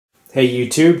Hey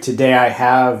YouTube, today I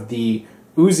have the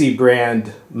Uzi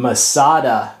brand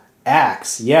Masada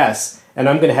axe, yes, and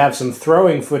I'm going to have some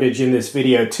throwing footage in this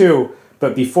video too,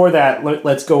 but before that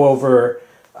let's go over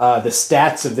the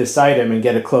stats of this item and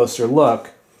get a closer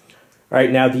look. Alright,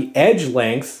 now the edge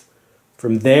length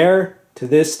from there to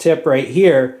this tip right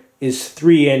here is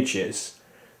 3 inches.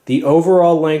 The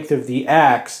overall length of the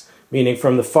axe, meaning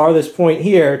from the farthest point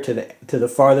here to the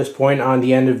farthest point on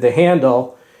the end of the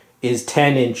handle, is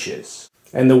 10 inches.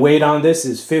 And the weight on this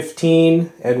is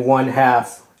 15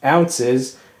 1/2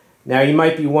 ounces. Now you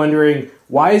might be wondering,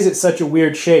 why is it such a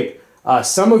weird shape?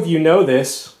 Some of you know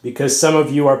this because some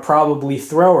of you are probably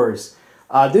throwers.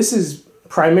 This is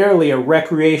primarily a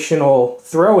recreational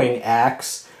throwing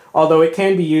axe, although it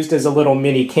can be used as a little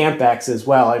mini camp axe as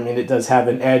well. I mean, it does have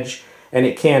an edge and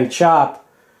it can chop.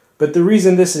 But the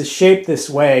reason this is shaped this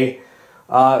way,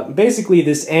 basically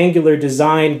this angular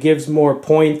design gives more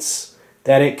points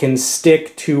that it can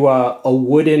stick to a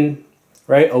wooden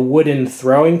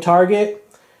throwing target.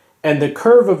 And the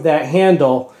curve of that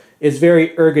handle is very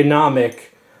ergonomic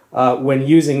when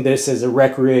using this as a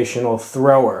recreational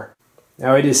thrower.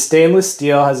 Now it is stainless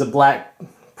steel, has a black,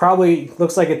 probably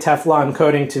looks like a Teflon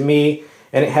coating to me,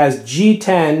 and it has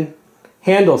G10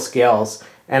 handle scales.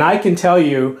 And I can tell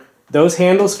you, those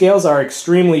handle scales are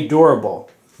extremely durable,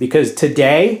 because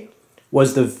today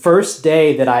was the first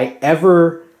day that I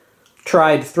ever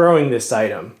tried throwing this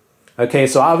item. Okay,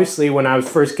 so obviously when I was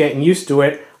first getting used to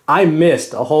it, I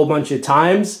missed a whole bunch of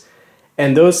times,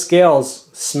 and those scales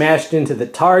smashed into the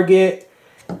target,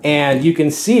 and you can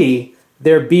see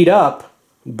they're beat up,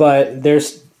 but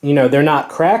they're not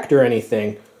cracked or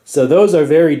anything. So those are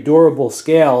very durable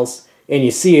scales, and you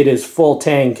see it is full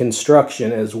tang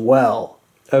construction as well.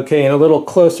 Okay, and a little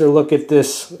closer look at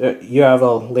this. You have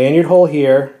a lanyard hole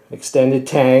here, extended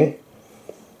tang.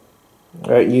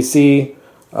 All right, you see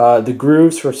the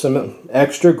grooves for some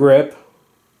extra grip.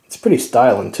 It's pretty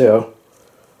styling too.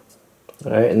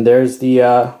 All right, and there's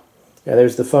the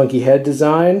funky head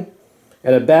design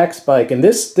and a back spike. And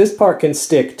this part can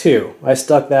stick too. I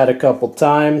stuck that a couple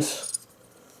times.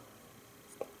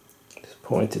 Just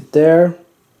point it there.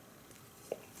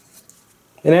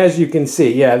 And as you can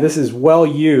see, yeah, this is well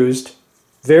used,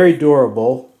 very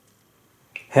durable.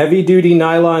 Heavy duty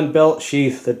nylon belt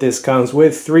sheath that this comes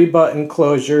with, 3 button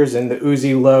closures and the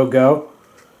Uzi logo.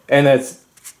 And that's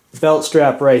belt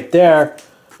strap right there.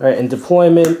 All right, and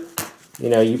deployment,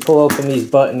 you pull open these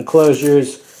button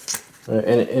closures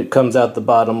and it comes out the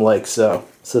bottom like so.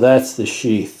 So that's the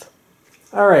sheath.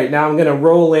 All right, now I'm gonna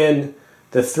roll in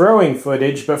the throwing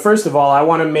footage, but first of all, I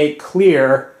wanna make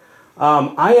clear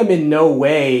I am in no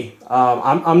way,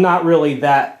 I'm not really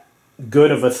that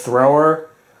good of a thrower.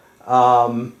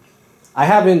 I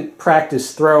haven't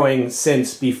practiced throwing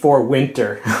since before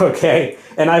winter, okay?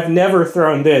 And I've never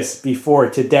thrown this before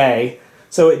today,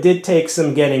 so it did take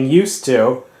some getting used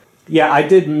to. Yeah, I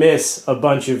did miss a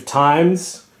bunch of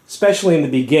times, especially in the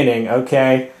beginning,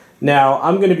 okay? Now,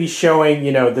 I'm going to be showing,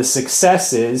 the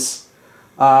successes,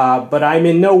 but I'm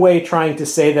in no way trying to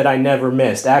say that I never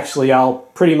missed. Actually, I'll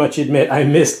pretty much admit I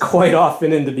missed quite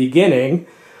often in the beginning.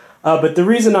 But the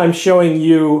reason I'm showing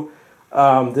you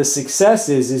the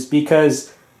successes is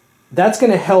because that's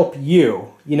going to help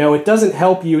you. It doesn't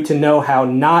help you to know how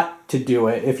not to do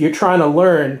it. If you're trying to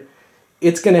learn,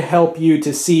 it's going to help you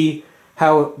to see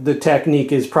how the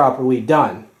technique is properly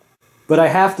done. But I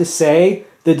have to say,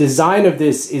 the design of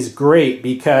this is great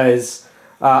because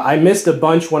I missed a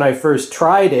bunch when I first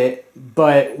tried it,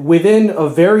 but within a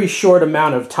very short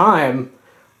amount of time,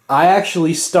 I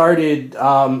actually started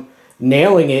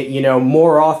nailing it,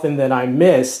 more often than I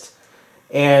missed.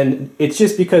 And it's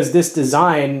just because this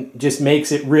design just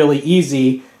makes it really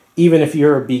easy, even if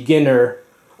you're a beginner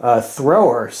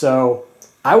thrower. So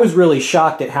I was really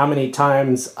shocked at how many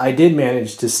times I did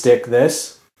manage to stick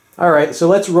this. All right, so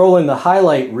let's roll in the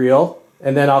highlight reel,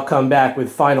 and then I'll come back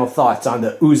with final thoughts on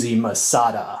the Uzi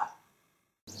Masada.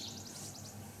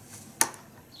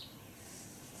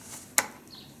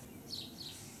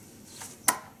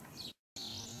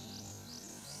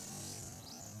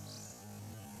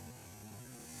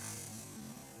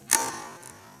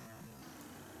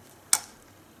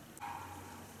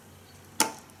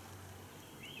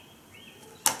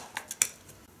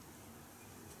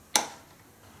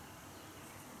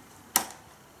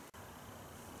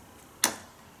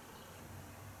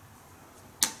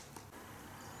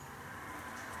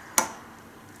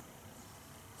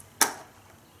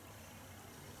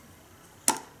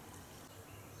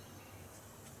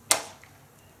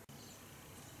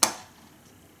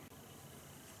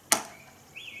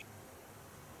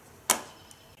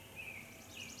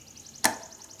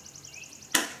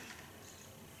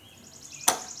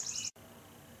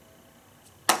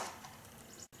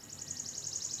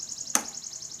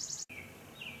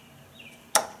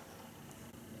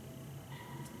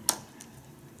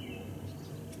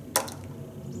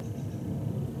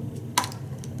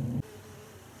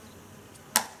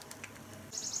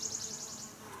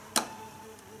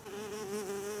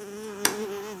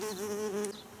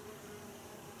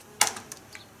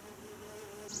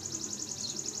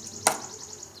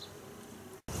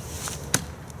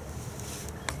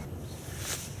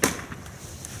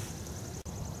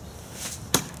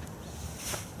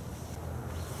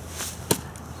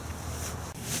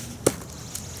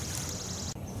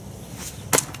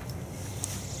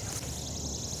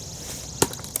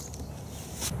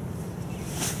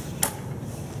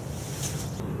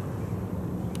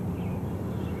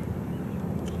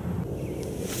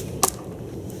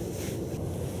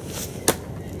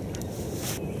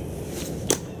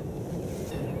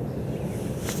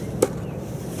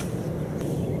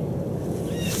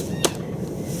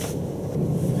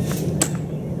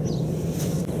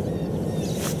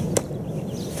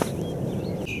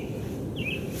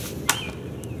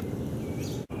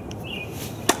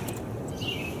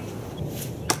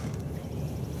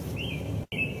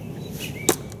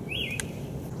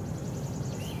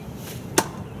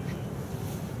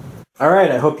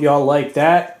 Alright, I hope you all like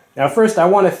that. Now first I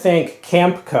want to thank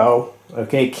Campco.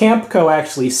 Okay, Campco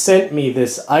actually sent me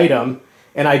this item,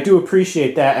 and I do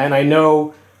appreciate that, and I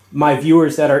know my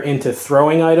viewers that are into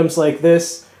throwing items like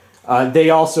this, they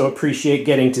also appreciate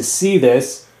getting to see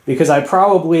this, because I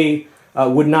probably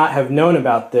would not have known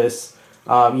about this,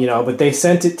 but they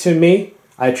sent it to me,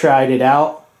 I tried it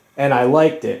out, and I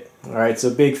liked it. Alright,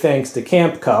 so big thanks to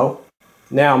Campco.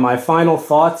 Now, my final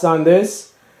thoughts on this.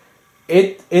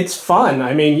 It's fun.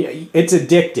 I mean, it's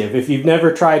addictive. If you've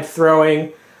never tried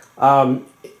throwing,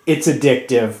 it's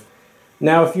addictive.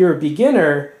 Now, if you're a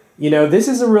beginner, this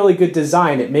is a really good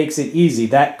design. It makes it easy.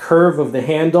 That curve of the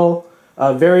handle,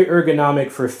 very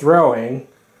ergonomic for throwing.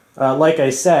 Like I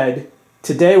said,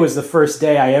 today was the first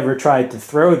day I ever tried to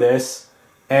throw this,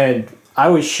 and I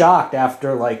was shocked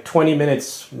after like 20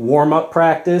 minutes warm-up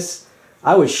practice.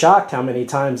 I was shocked how many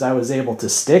times I was able to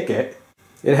stick it.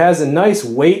 It has a nice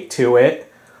weight to it,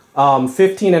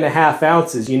 15.5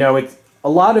 ounces. A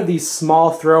lot of these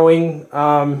small throwing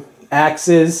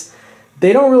axes,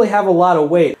 they don't really have a lot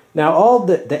of weight. Now all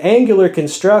the angular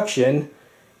construction,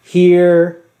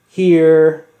 here,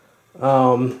 there,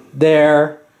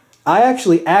 I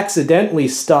actually accidentally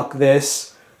stuck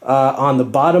this on the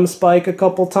bottom spike a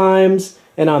couple times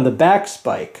and on the back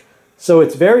spike. So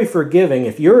it's very forgiving.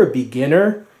 If you're a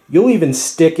beginner, you'll even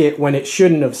stick it when it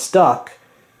shouldn't have stuck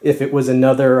if it was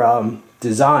another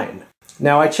design.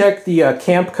 Now I checked the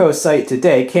Campco site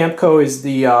today. Campco is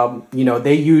the,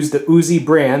 they use the Uzi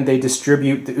brand. They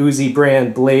distribute the Uzi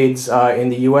brand blades in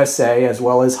the USA as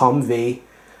well as Humvee.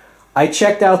 I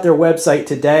checked out their website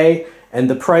today and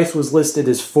the price was listed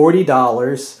as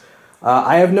 $40.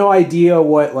 I have no idea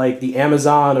what like the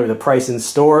Amazon or the price in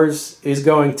stores is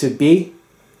going to be.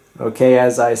 Okay,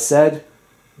 as I said,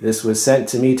 this was sent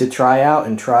to me to try out,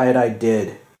 and try it I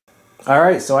did.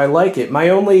 Alright, so I like it. My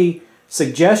only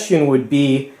suggestion would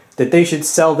be that they should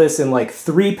sell this in like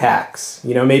 3-packs.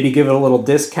 Maybe give it a little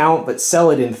discount, but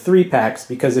sell it in 3-packs,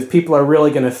 because if people are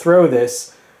really going to throw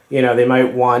this, they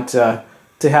might want to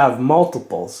have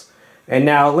multiples. And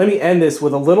now let me end this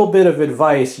with a little bit of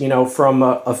advice, from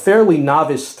a fairly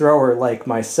novice thrower like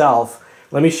myself.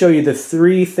 Let me show you the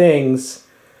 3 things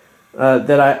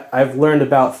that I've learned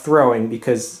about throwing,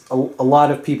 because a lot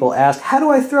of people ask, how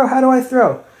do I throw? How do I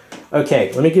throw?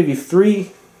 Okay, let me give you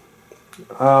 3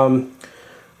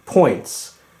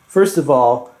 points. First of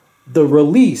all, the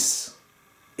release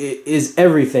is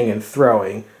everything in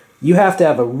throwing. You have to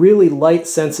have a really light,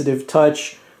 sensitive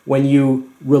touch when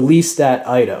you release that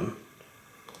item.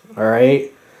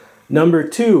 Alright? Number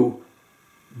 2,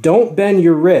 don't bend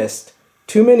your wrist.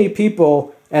 Too many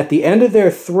people, at the end of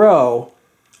their throw,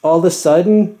 all of a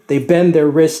sudden, they bend their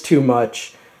wrist too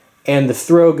much, and the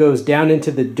throw goes down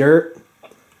into the dirt,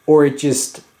 or it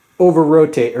just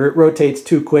over-rotates, or it rotates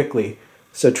too quickly.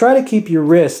 So try to keep your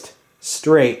wrist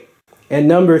straight. And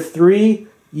number 3,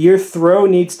 your throw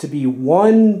needs to be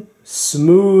one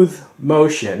smooth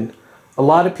motion. A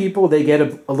lot of people, they get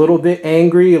a little bit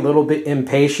angry, a little bit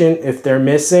impatient if they're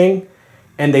missing,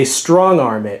 and they strong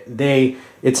arm it.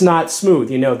 It's not smooth,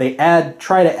 they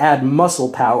try to add muscle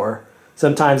power.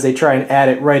 Sometimes they try and add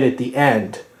it right at the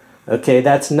end. Okay,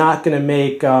 that's not going to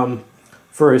make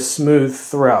for a smooth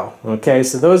throw. Okay,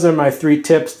 so those are my 3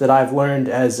 tips that I've learned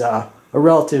as a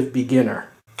relative beginner.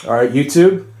 Alright,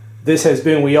 YouTube, this has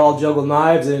been We All Juggle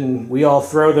Knives and We All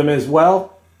Throw Them as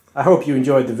well. I hope you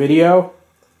enjoyed the video.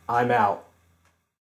 I'm out.